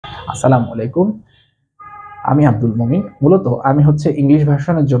আসসালামু আলাইকুম। আমি আব্দুল মমিন। মূলত আমি হচ্ছে ইংলিশ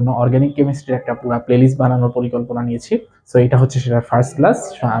ভার্সনের জন্য অর্গানিক কেমিস্ট্রির একটা পুরো প্লেলিস্ট বানানোর পরিকল্পনা নিয়েছি। সো এটা হচ্ছে সেটার ফার্স্ট ক্লাস।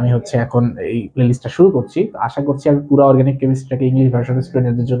 আমি হচ্ছে এখন এই প্লেলিস্টটা শুরু করছি। আশা করছি আমি পুরো অর্গানিক কেমিস্ট্রিটাকে ইংলিশ ভার্সনের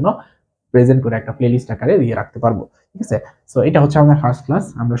স্টুডেন্টদের জন্য প্রেজেন্ট করে একটা প্লেলিস্ট আকারে দিয়ে রাখতে পারবো। ঠিক আছে? সো এটা হচ্ছে আমাদের ফার্স্ট ক্লাস।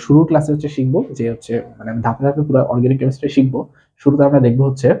 আমরা শুরুর ক্লাসে হচ্ছে শিখবো যে হচ্ছে মানে ধাপে ধাপে পুরো অর্গানিক কেমিস্ট্রি শিখবো। শুরুতে আমরা দেখবো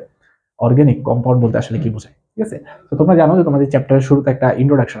হচ্ছে অর্গানিক কম্পাউন্ড বলতে আসলে কি বোঝায়। ঠিক আছে? তো তোমরা জানো যে তোমাদের চ্যাপ্টারের শুরুতে একটা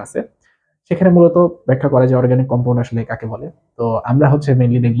ইন্ট্রোডাকশন আছে, সেখানে মূলত ব্যাখ্যা করা যে অর্গানিক কম্পাউন্ড আসলে কাকে বলে। তো আমরা হচ্ছে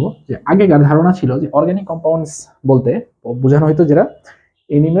মেইনলি দেখবো যে আগেকার ধারণা ছিল যে অর্গানিক কম্পাউন্ডস বলতে বোঝানো হয়তো যেটা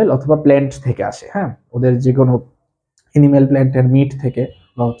এনিমেল অথবা প্ল্যান্ট থেকে আসে। হ্যাঁ, ওদের যে কোনো এনিমেল প্ল্যান্টের মিট থেকে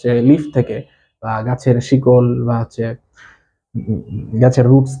বা হচ্ছে লিফ থেকে বা গাছের শিকল বা হচ্ছে গাছের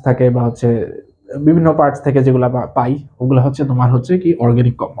রুটস থাকে বা হচ্ছে বিভিন্ন পার্টস থেকে যেগুলো পাই, ওগুলো হচ্ছে তোমার হচ্ছে কি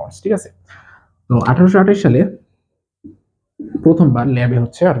অর্গানিক কম্পাউন্ডস। ঠিক আছে? তো 1828 সালে প্রথমবার ল্যাবে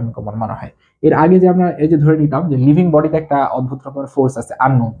হচ্ছে অর্গানিক কম্পাউন্ড মানা হয়। এর আগে যে আমরা এই যে ধরে নিতাম যে লিভিং বডিতে একটা অদ্ভুত রকমের ফোর্স আছে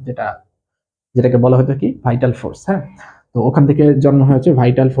আননোন, যেটাকে বলা হতো কি ভাইটাল ফোর্স। হ্যাঁ, তো ওখান থেকে জন্ম হয়েছে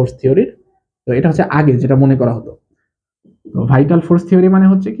ভাইটাল ফোর্স থিওরির। তো এটা হচ্ছে আগে যেটা মনে করা হতো। তো ভাইটাল ফোর্স থিওরি মানে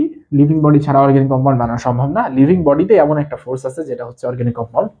হচ্ছে কি লিভিং বডি ছাড়া অর্গানিক কম্পাউন্ড বানানো সম্ভব না, লিভিং বডিতে এমন একটা ফোর্স আছে যেটা হচ্ছে অর্গানিক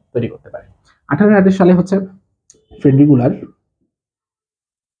কম্পাউন্ড তৈরি করতে পারে। 1828 সালে হচ্ছে ফ্রেডরিগুলার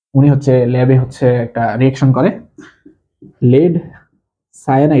উনি হচ্ছে ল্যাবে হচ্ছে একটা রিঅ্যাকশন করে, লেড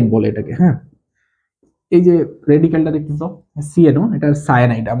সায়ানাইড বলে এটাকে। হ্যাঁ, এই যে রেডিক্যালটা দেখতেছো সিএনও, এটা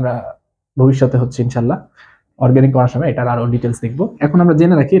সায়ানাইড। আমরা ভবিষ্যতে হচ্ছে ইনশাল্লাহ অর্গানিক করার সময় এটার আরো ডিটেলস দেখবো। এখন আমরা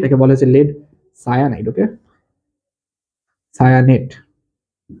জেনে রাখি এটাকে বলা হচ্ছে লেড সায়ানাইড। ওকে, সায়ানেট,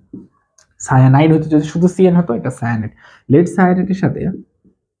 সায়ানাইড হচ্ছে যদি শুধু সিএন হতো, এটা সায়ানেট। লেড সায়ানেটের সাথে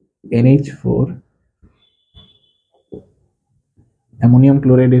NH4 অ্যামোনিয়াম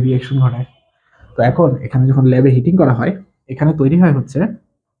ক্লোরাইডের রিঅ্যাকশন ঘটায়। তো এখন এখানে যখন ল্যাবে হিটিং করা হয়, এখানে তৈরি হয় হচ্ছে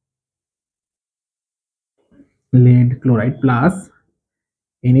lead chloride plus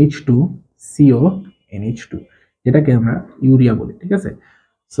NH2CO NH2, যেটাকে আমরা ইউরিয়া বলি। ঠিক আছে?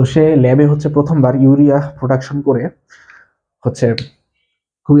 সো সে ল্যাবে হচ্ছে প্রথমবার ইউরিয়া প্রোডাকশন করে হচ্ছে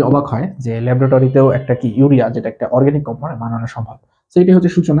খুবই অবাক হয় যে ল্যাবরেটরিতেও একটা কি ইউরিয়া, যেটা একটা অর্গানিক কম্পাউন্ড, বানানো সম্ভব। সো এটি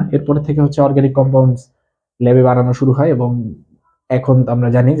হচ্ছে সূচনা। এরপরে থেকে হচ্ছে অর্গানিক কম্পাউন্ডস ল্যাবে বানানো শুরু হয় এবং এখন আমরা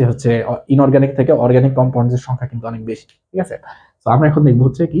জানি যে হচ্ছে ইনঅর্গানিক থেকে অর্গানিক কম্পাউন্ডের সংখ্যা কিন্তু অনেক বেশি। ঠিক আছে? তো আমরা এখন দেখবো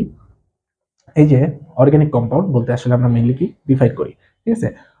হচ্ছে কি এই যে অর্গানিক কম্পাউন্ড বলতে আসলে আমরা মেইনলি কি ডিফাইন করি। ঠিক আছে?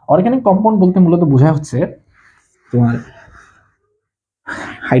 অর্গানিক কম্পাউন্ড বলতে মূলত বোঝা হচ্ছে তোমার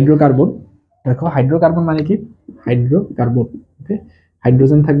হাইড্রোকার্বন। দেখো হাইড্রোকার্বন মানে কি, হাইড্রোকার্বন, ওকে,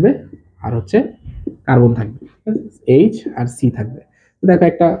 হাইড্রোজেন থাকবে আর হচ্ছে কার্বন থাকবে, এইচ আর সি থাকবে। দেখো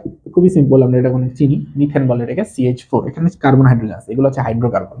একটা খুবই সিম্পল, আমরা এটা অনেক চিনি, মিথেন বলে এটাকে, CH4, এখানে কার্বন হাইড্রোজেন আছে, এগুলো হচ্ছে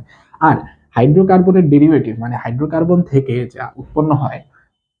হাইড্রোকার্বন। আর হাইড্রোকার্বনের ডেরিভেটিভ মানে হাইড্রোকার্বন থেকে যা উৎপন্ন হয়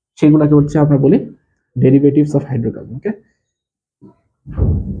সেগুলোকে হচ্ছে আমরা বলি derivatives of hydrocarbon. Okay,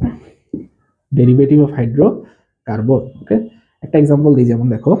 derivative of hydrocarbon. ওকে, একটা এক্সাম্পল দিই, যেমন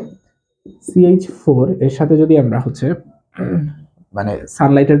দেখো CH4 এর সাথে যদি আমরা হচ্ছে মানে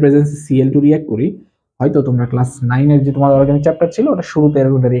সানলাইটের প্রেজেন্সে Cl2 রিঅ্যাক্ট করি, হয়তো তোমরা ক্লাস 9 এর যে তোমাদের অর্গানিক চ্যাপ্টার ছিল ওটা শুরুতে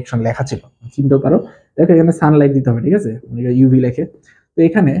এরকম একটা রিঅ্যাকশন লেখা ছিল, চিনতে পারো। দেখো এখানে সানলাইট দিতে হবে। ঠিক আছে? ইউভি লেখে। তো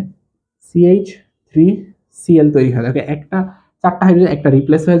এখানে CH3Cl তৈরি হয়। দেখো একটা চারটা হাইড্রোজেন একটা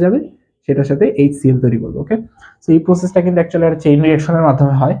রিপ্লেস হয়ে যাবে, সেটার সাথে HCl তৈরি করবে। ওকে, তো এই প্রসেসটা কিন্তু অ্যাকচুয়ালি একটা চেইন রিঅ্যাকশনের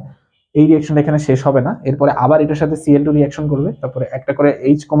মাধ্যমে হয়। এই রিঅ্যাকশনটা এখানে শেষ হবে না, এরপরে আবার এটার সাথে Cl2 রিঅ্যাকশন করবে, তারপরে একটা করে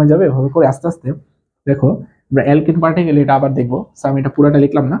H কমে যাবে, এভাবে করে আস্তে আস্তে দেখো আমরা অ্যালকিন পার্টে গেলে এটা আবার দেখবো। সো আমি এটা পুরোটা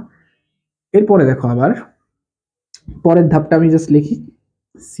লিখলাম না। এরপরে দেখো আবার পরের ধাপটা আমি জাস্ট লিখি,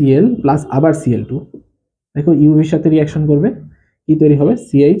 Cl প্লাস আবার Cl2, দেখো ইউভির সাথে রিঅ্যাকশন করবে, কি তৈরি হবে,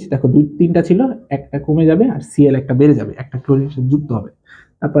 CH। দেখো তিনটা ছিল, একটা কমে যাবে আর Cl একটা বেড়ে যাবে, একটা ক্লোরিনের সাথে যুক্ত হবে,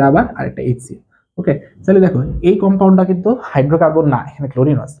 তারপর আবার আরেকটা HCl। ওকে, তাহলে দেখো এই কম্পাউন্ডটা কিন্তু হাইড্রোকার্বন না, এখানে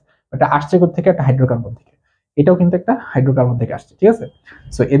ক্লোরিন আছে, এটা আসছে কোথা থেকে, একটা হাইড্রোকার্বন থেকে, এটাও কিন্তু একটা হাইড্রোকার্বন থেকে আসছে। ঠিক আছে?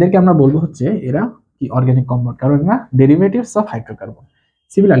 সো এদেরকে আমরা বলবো হচ্ছে এরা কি অর্গানিক কম্পাউন্ড, কারণ এরা ডেরিভেটিভস অফ হাইড্রোকার্বন।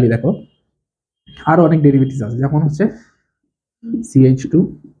 সিমিলারলি দেখো আরো অনেক ডেরিভেটিভস আছে, যেমন হচ্ছে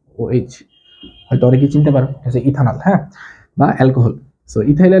CH2OH, হয়তো অনেকে চিনতে পারো, হচ্ছে ইথানল। হ্যাঁ, বা অ্যালকোহল। সো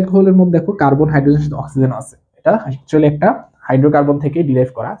ইথাইল অ্যালকোহলের মধ্যে দেখো কার্বন হাইড্রোজেন সাথে অক্সিজেন আছে, এটা অ্যাকচুয়ালি একটা হাইড্রোকার্বন থেকে ডিরাইভ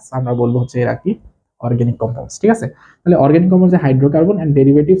করা। আমরা বলবো হচ্ছে এরা কি অর্গানিক কম্পাউন্ডস। ঠিক আছে? তাহলে organic compounds hydrocarbon and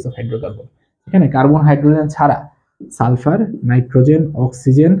derivatives of hydrocarbon. এখানে কার্বন হাইড্রোজেন ছাড়া সালফার, নাইট্রোজেন,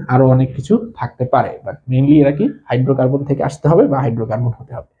 অক্সিজেন আরো অনেক কিছু থাকতে পারে, বাট মেইনলি এরা কি হাইড্রোকার্বন থেকে আসতে হবে বা হাইড্রোকার্বন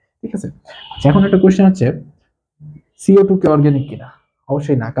হতে হবে। ঠিক আছে? আচ্ছা, এখন একটা কোশ্চেন হচ্ছে CO2 কি অর্গানিক কিনা?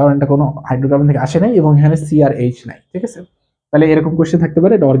 অবশ্যই না, কারণ এটা কোনো হাইড্রোকার্বন থেকে আসে নাই এবং এখানে C আর H নাই। ঠিক আছে? তাহলে এরকম কোশ্চেন থাকতে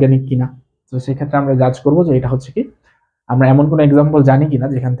পারে এটা অর্গানিক কিনা। তো সেক্ষেত্রে আমরা জাজ করবো যে এটা হচ্ছে কি আমরা এমন কোনো এক্সাম্পল জানি কিনা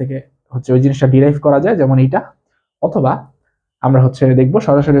যেখান থেকে হচ্ছে ওই জিনিসটা ডিরাইভ করা যায়, যেমন এইটা, অথবা আমরা হচ্ছে দেখবো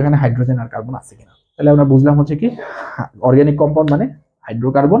সরাসরি এখানে হাইড্রোজেন আর কার্বন আছে কিনা। তাহলে আমরা বুঝলাম হচ্ছে কি অর্গানিক কম্পাউন্ড মানে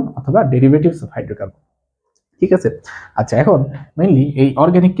হাইড্রোকার্বন অথবা ডেরিভেটিভস অফ হাইড্রোকার্বন। ঠিক আছে, আচ্ছা এখন মেইনলি এই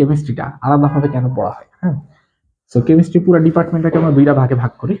অর্গানিক কেমিস্ট্রিটা আলাদাভাবে কেন পড়া হয়? হ্যাঁ, সো কেমিস্ট্রি পুরো ডিপার্টমেন্টটাকে আমরা দুইটা ভাগে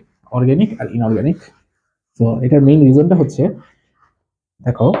ভাগ করি, অর্গানিক আর ইনঅর্গানিক। তো এটার মেইন রিজনটা হচ্ছে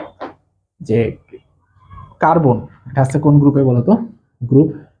দেখো যে কার্বন এটা আছে কোন গ্রুপে বলতো? গ্রুপ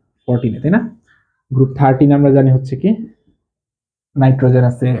 14 তাই না? গ্রুপ 13 আমরা জানি হচ্ছে কি নাইট্রোজেন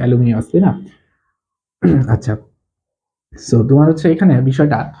আছে, অ্যালুমিনিয়াম আছে, তাই না? আচ্ছা, সো তোমার হচ্ছে এখানে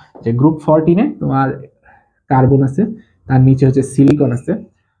বিষয়টা যে গ্রুপ 14 তোমার কার্বন আছে, তার নিচে হচ্ছে সিলিকন আছে।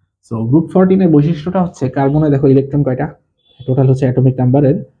 সো গ্রুপ 14 বৈশিষ্ট্যটা হচ্ছে কার্বনে দেখো ইলেকট্রন কয়টা? টোটাল হচ্ছে অ্যাটমিক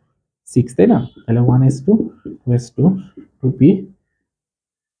নাম্বারের 6, তাই না? তাহলে 1s2 2s2 2p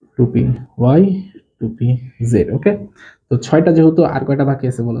 2py 2pz। ওকে, তো 6টা যেহেতু, আর কয়টা বাকি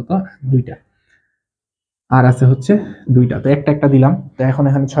আছে বলো তো? 2টা, আর আছে হচ্ছে 2টা, তো একটা একটা দিলাম, তো এখন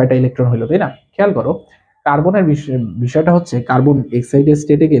এখানে 6টা ইলেকট্রন হলো, তাই না? খেয়াল করো কার্বনের বিষয়টা হচ্ছে কার্বন এক্সাইটেড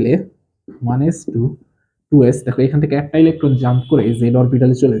স্টেটে গেলে 1s2 2s, দেখো এখান থেকে একটা ইলেকট্রন জাম্প করে z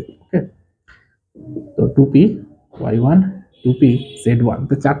অরবিটালে চলে যাবে। ওকে, তো 2p y1 2p z1,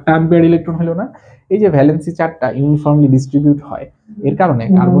 তো 4টা আনপেয়ার্ড ইলেকট্রন হলো না? এই যে ভ্যালেন্সি 4টা ইউনিফর্মলি ডিস্ট্রিবিউট হয়, এর কারণে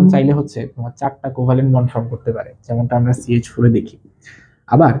কার্বন চাইলে হচ্ছে তোমার 4টা কোভ্যালেন্ট বন্ড ফর্ম করতে পারে, যেমনটা আমরা CH4 এ দেখি।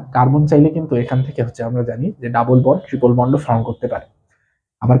 আবার কার্বন চাইলে কিন্তু এখান থেকে হচ্ছে আমরা জানি যে ডাবল বন্ড ট্রিপল বন্ডও ফর্ম করতে পারে।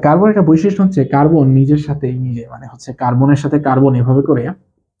 আবার কার্বন একটা বৈশিষ্ট্য হচ্ছে কার্বন নিজের সাথে মিলে, মানে হচ্ছে কার্বনের সাথে কার্বন এভাবে করে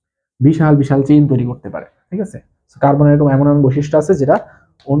বিশাল বিশাল চেইন তৈরি করতে পারে। ঠিক আছে, কার্বনের এরকম এমন এমন বৈশিষ্ট্য আছে যেটা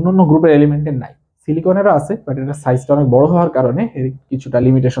অন্যান্য গ্রুপের এলিমেন্টের নাই। সিলিকনেরও আছে, বাট এটার সাইজটা অনেক বড় হওয়ার কারণে এর কিছুটা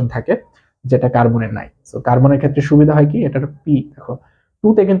লিমিটেশন থাকে যেটা কার্বনের নাই। সো কার্বনের ক্ষেত্রে সুবিধা হয় কি, এটার পি দেখো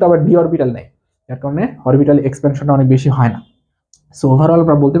 2তে কিন্তু আবার ডি অরবিটাল নেই, যার কারণে অরবিটাল এক্সপেনশনটা অনেক বেশি হয় না। সো ওভারঅল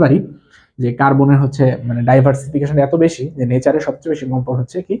আমরা বলতে পারি যে কার্বনের হচ্ছে মানে ডাইভার্সিফিকেশন এত বেশি যে নেচারের সবচেয়ে বেশি কম্পাউন্ড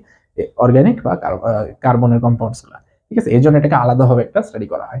হচ্ছে কি অর্গানিক বা কার্বনের কম্পাউন্ডস গুলো। ঠিক আছে, এই জন্য এটাকে আলাদাভাবে একটা স্টাডি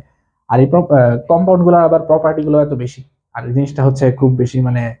করা হয়। আর এই কম্পাউন্ড গুলো আবার প্রপার্টি গুলো এত বেশি, আর এই জিনিসটা হচ্ছে খুব বেশি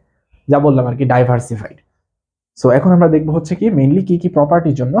মানে যা বললাম আর কি ডাইভার্সিফাইড। সো এখন আমরা দেখবো হচ্ছে কি মেইনলি কি কি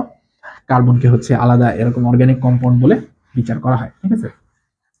প্রপার্টির জন্য কার্বনকে হচ্ছে আলাদা এরকম অর্গানিক কম্পাউন্ড বলে বিচার করা হয়। ঠিক আছে,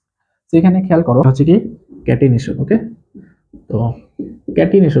 তো এখানে খেয়াল করো হচ্ছে কি ক্যাটিনেশন। ওকে, তো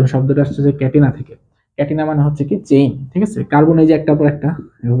ক্যাটিনেশন শব্দটা আসছে যে ক্যাটিনা থেকে। ক্যাটিনা মানে হচ্ছে কি চেইন। ঠিক আছে, কার্বন এই যে একটা পর একটা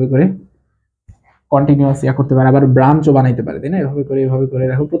এভাবে করে কন্টিনিউয়াস ইয়া করতে পারে, আবার ব্রাঞ্চও বানাইতে পারে, তাই না? এভাবে করে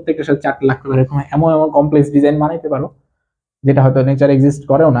দেখো প্রত্যেকটার সাথে 4টা লাগতে পারে, এরকম এমন এমন কমপ্লেক্স ডিজাইন বানাইতে পারো যেটা হয়তো নেচার এক্সিস্ট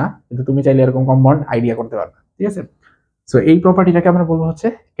করেও না, কিন্তু তুমি চাইলে এরকম কম্পাউন্ড আইডিয়া করতে পারবে। ঠিক আছে, সো এই প্রপার্টিটাকে আমরা বলবো হচ্ছে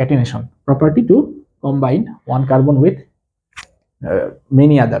catenation property two combine one carbon with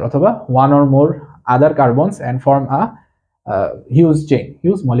many other অথবা one or more other carbons and form a huge chain,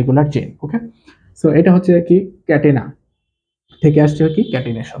 huge molecular chain. Okay, so এটা হচ্ছে কি ক্যাটেনা থেকে আসছে কি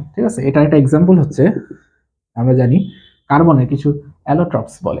ক্যাটিনেশন। ঠিক আছে, এটা একটা এক্সাম্পল হচ্ছে আমরা জানি কার্বনের কিছু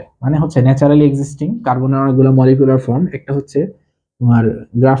অ্যালোট্রপস বলে, মানে হচ্ছে ন্যাচারালি এক্সিস্টিং কার্বনের অনেকগুলো মলিকুলার ফর্ম। একটা হচ্ছে তোমার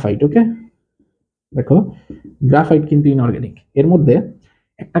গ্রাফাইট। ওকে, দেখো গ্রাফাইট কিন্তু ইনঅর্গানিক, এর মধ্যে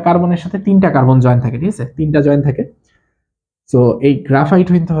একটা কার্বনের সাথে 3টা কার্বন জয়েন থাকে। ঠিক আছে, 3টা জয়েন থাকে। সো এই গ্রাফাইট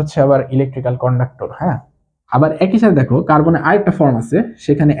কিন্তু হচ্ছে আবার ইলেকট্রিক্যাল কন্ডাক্টর। হ্যাঁ, আবার একই সাথে দেখো কার্বনের আরেকটা ফর্ম আছে,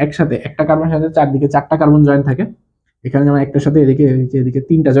 সেখানে একসাথে একটা কার্বনের সাথে চারদিকে 4টা কার্বন জয়েন থাকে। এখানে যেমন একটার সাথে এদিকে এদিকে এদিকে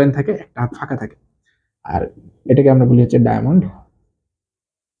 3টা জয়েন থাকে, একটা হাত ফাঁকা থাকে। আর এটাকে আমরা বলি হচ্ছে ডায়মন্ড।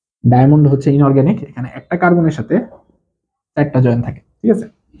 ডায়মন্ড হচ্ছে ইনঅর্গানিক, এখানে একটা কার্বনের সাথে 4টা জয়েন থাকে। ঠিক আছে,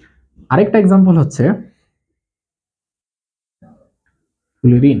 আরেকটা এক্সাম্পল হচ্ছে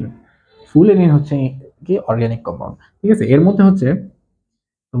ফুলেরিন। ফুলেরিন হচ্ছে কি অর্গানিক কম্পাউন্ড। ঠিক আছে, এর মধ্যে হচ্ছে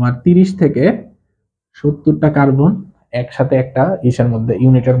তোমার 30 থেকে 70টা কার্বন একসাথে একটা ইসের মধ্যে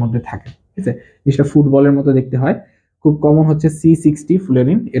ইউনিটের মধ্যে থাকে। ঠিক আছে, জিনিসটা ফুটবলের মতো দেখতে হয়। খুব কমন হচ্ছে C60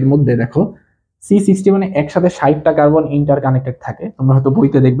 ফুলেরিন। এর মধ্যে দেখো C60 মানে একসাথে 60টা কার্বন ইন্টার কানেক্টেড থাকে। তোমরা হয়তো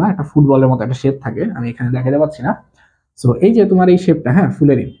বইতে দেখবা একটা ফুটবলের মতো একটা শেপ থাকে, আমি এখানে দেখাতে পাচ্ছি না। সো এই যে তোমার এই শেপটা, হ্যাঁ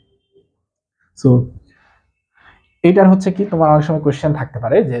ফুলেরিন। সো এটার হচ্ছে কি তোমার অনেক সময় কোশ্চেন থাকতে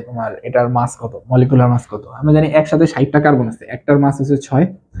পারে যে তোমার এটার মাস কত, মলিকুলার মাস কত। আমরা জানি একসাথে 60টা কার্বন আছে, একটার মাস হচ্ছে 6,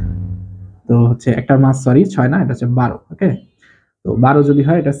 তো হচ্ছে একটার মাস সরি 6 না, এটা হচ্ছে 12। ওকে, তো 12 যদি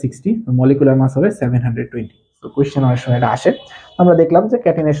হয় এটা 60, মলিকুলার মাস হবে 720। তো কোশ্চেন অনেক সময় এটা আসে। আমরা দেখলাম যে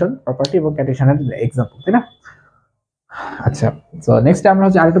ক্যাটিনেশন প্রপার্টি এবং ক্যাটিনেশনের এক্সাম্পল, তাই না? আচ্ছা, তো নেক্সট আমরা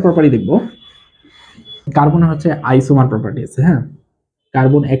হচ্ছে আরেকটা প্রপার্টি দেখবো। কার্বনের হচ্ছে আইসোমার প্রপার্টি আছে। হ্যাঁ,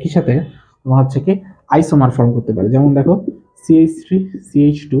 কার্বন একই সাথে তোমার হচ্ছে কি আইসোমার ফর্ম করতে পারে। যেমন দেখো CH3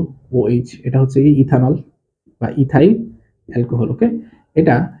 CH2OH, এটা হচ্ছে কি ইথানল বা ইথাইল অ্যালকোহল। ওকে,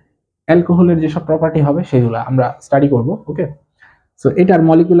 এটা অ্যালকোহলের যেসব প্রপার্টি হবে সেগুলো আমরা স্টাডি করব। ওকে, সো এটার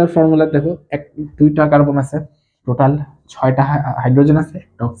মলিকুলার ফর্মুলা দেখো, দুইটা কার্বন আছে, টোটাল 6টা হাইড্রোজেন আছে,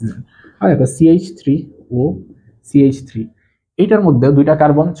 একটা অক্সিজেন। আর দেখো CH3 ও CH3, এইটার মধ্যে দুইটা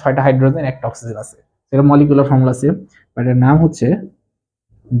কার্বন, 6টা হাইড্রোজেন, একটা অক্সিজেন আছে। এর মলিকুলার ফর্মুলা আছে, এটার নাম হচ্ছে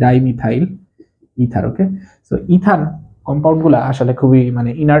ডাইমিথাইল ইথার। ওকে, সো ইথার কম্পাউন্ড গুলা আসলে খুবই মানে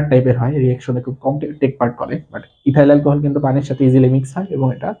ইনার্ট টাইপের হয়, রিঅ্যাকশনে খুব কম টেক পার্ট করে, বাট ইথাইল অ্যালকোহল কিন্তু পানির সাথে ইজিলি মিক্স হয় এবং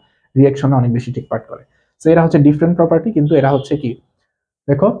এটা রিঅ্যাকশনে অনেক বেশি টেক পার্ট করে। সো এরা হচ্ছে ডিফারেন্ট প্রপার্টি, কিন্তু এরা হচ্ছে কি,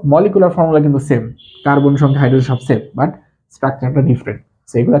 দেখো মলিকুলার ফর্মুলা কিন্তু সেম, কার্বন সংখ্যা হাইড্রোজেন সব সেম, বাট স্ট্রাকচারটা ডিফারেন্ট।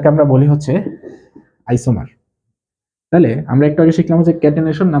 সো এগুলোকে আমরা বলি হচ্ছে আইসোমার। তাহলে আমরা একটু আগে শিখলাম যে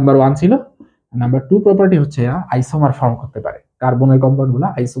ক্যাটেনেশন নাম্বার 1 ছিল, নাম্বার 2 প্রপার্টি হচ্ছে এরা আইসোমার ফর্ম করতে পারে, কার্বনের কম্পাউন্ড গুলো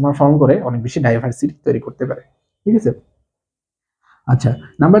আইসোমার ফর্ম করে অনেক বেশি ডাইভার্সিটি তৈরি করতে পারে। ঠিক আছে, আচ্ছা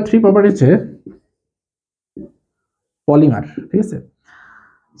নাম্বার 3 প্রপার্টি হচ্ছে পলিমার। ঠিক আছে,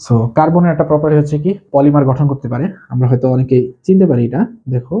 সো কার্বনের একটা প্রপার্টি হচ্ছে কি পলিমার গঠন করতে পারে, আমরা হয়তো অনেকেই চিনতে পারি এটা।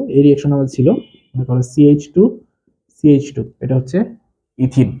 দেখো এই রিঅ্যাকশন আমাদের ছিল, CH2 এটা হচ্ছে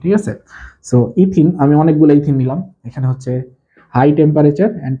ইথিন। ঠিক আছে, সো ইথিন আমি অনেকগুলো ইথিন নিলাম, এখানে হচ্ছে হাই টেম্পারেচার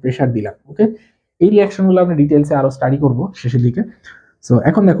এন্ড প্রেসার দিলাম। ওকে, এই রিঅ্যাকশনগুলো আমরা ডিটেইলসে আরো স্টাডি করব শেষের দিকে। সো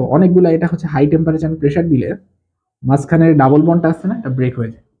এখন দেখো অনেকগুলো, এটা হচ্ছে হাই টেম্পারেচার এন্ড প্রেসার দিলে মাঝখানে ডাবল বন্ডটা আছে না, এটা ব্রেক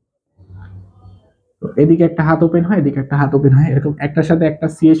হয়ে যায়। তো এদিকে একটা হাত ওপেন হয়, এদিকে একটা হাত ওপেন হয়, এরকম একটার সাথে একটা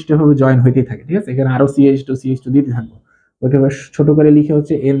CH2 ভাবে জয়েন হইতেই থাকে। ঠিক আছে, এখানে আরো CH2 দিতে থাকবো, ওইটা ছোট করে লিখে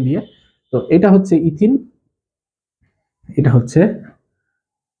হচ্ছে N দিয়ে। তো এটা হচ্ছে ইথিন, এটা হচ্ছে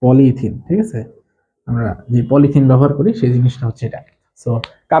পলিইথিন। ঠিক আছে, আমরা যে পলিথিন ব্যবহার করি সেই জিনিসটা হচ্ছে এটা। সো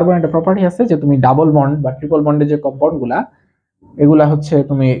কার্বন একটা প্রপার্টি আছে যে তুমি ডাবল বন্ড বা ট্রিপল বন্ডের যে কম্পাউন্ড গুলা, এগুলা হচ্ছে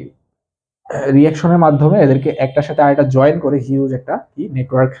তুমি রিঅ্যাকশনের মাধ্যমে এদেরকে একটার সাথে আরেকটা জয়েন করে হিউজ একটা কি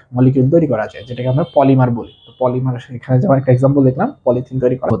নেটওয়ার্ক মলিকিউল তৈরি করা যায়, যেটাকে আমরা পলিমার বলি। তো পলিমার, এখানে যেমন একটা এক্সাম্পল দেখলাম পলিথিন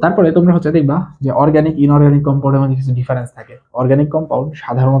তৈরি করা। তারপরে তোমরা হচ্ছে দেখবা যে অর্গানিক ইনঅর্গানিক কম্পাউন্ডের মধ্যে কিছু ডিফারেন্স থাকে। অর্গানিক কম্পাউন্ড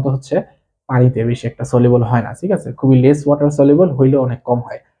সাধারণত হচ্ছে পানিতে বেশি একটা সলিবল হয় না, ঠিক আছে, খুবই লেস ওয়াটার সলিবল, হইলেও অনেক কম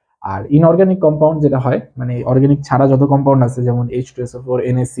হয়। আর ইনঅর্গানিক কম্পাউন্ড যেটা হয়, মানে অর্গানিক ছাড়া যত কম্পাউন্ড আছে, যেমন H2SO4,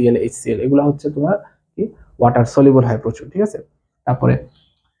 NaCl, HCl, এগুলো হচ্ছে তোমার কি ওয়াটার সলিবল হয় প্রচুর। ঠিক আছে, তারপরে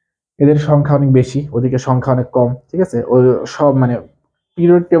এদের সংখ্যা অনেক বেশি, ওদিকে সংখ্যা অনেক কম। ঠিক আছে, ও সব মানে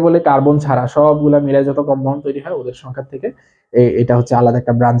পিরিয়ড টেবলে কার্বন ছাড়া সবগুলা মিলে যত কম্পাউন্ড তৈরি হয় ওদের সংখ্যা থেকে এটা হচ্ছে আলাদা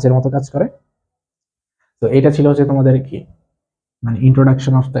একটা ব্রাঞ্চের মতো কাজ করে। তো এটা ছিল হচ্ছে তোমাদের কি মানে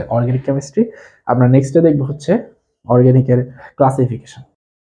introduction of the organic chemistry. আমরা নেক্সটে দেখবো হচ্ছে অর্গানিকের ক্লাসিফিকেশন।